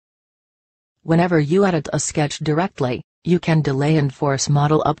Whenever you edit a sketch directly, you can delay and force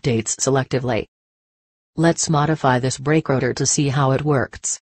model updates selectively. Let's modify this brake rotor to see how it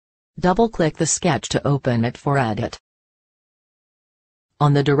works. Double-click the sketch to open it for edit.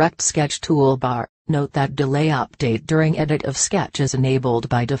 On the Direct Sketch toolbar, note that Delay Update during edit of sketch is enabled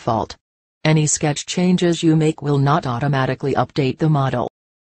by default. Any sketch changes you make will not automatically update the model.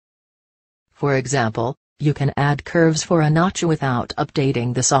 For example, you can add curves for a notch without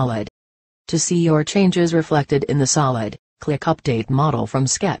updating the solid. To see your changes reflected in the solid, click Update Model from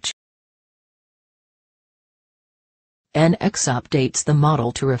Sketch. NX updates the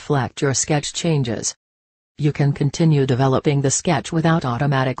model to reflect your sketch changes. You can continue developing the sketch without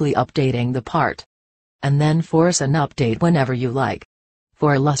automatically updating the part. And then force an update whenever you like.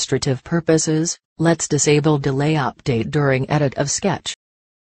 For illustrative purposes, let's disable Delay Update during edit of sketch.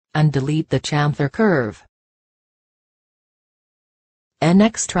 And delete the chamfer curve.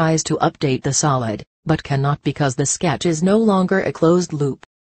 NX tries to update the solid, but cannot because the sketch is no longer a closed loop.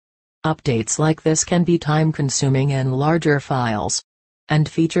 Updates like this can be time-consuming in larger files. And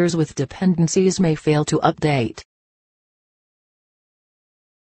features with dependencies may fail to update.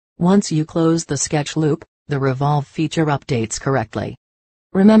 Once you close the sketch loop, the Revolve feature updates correctly.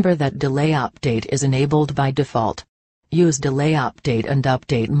 Remember that Delay Update is enabled by default. Use Delay Update and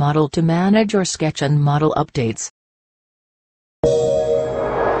Update Model to manage your sketch and model updates.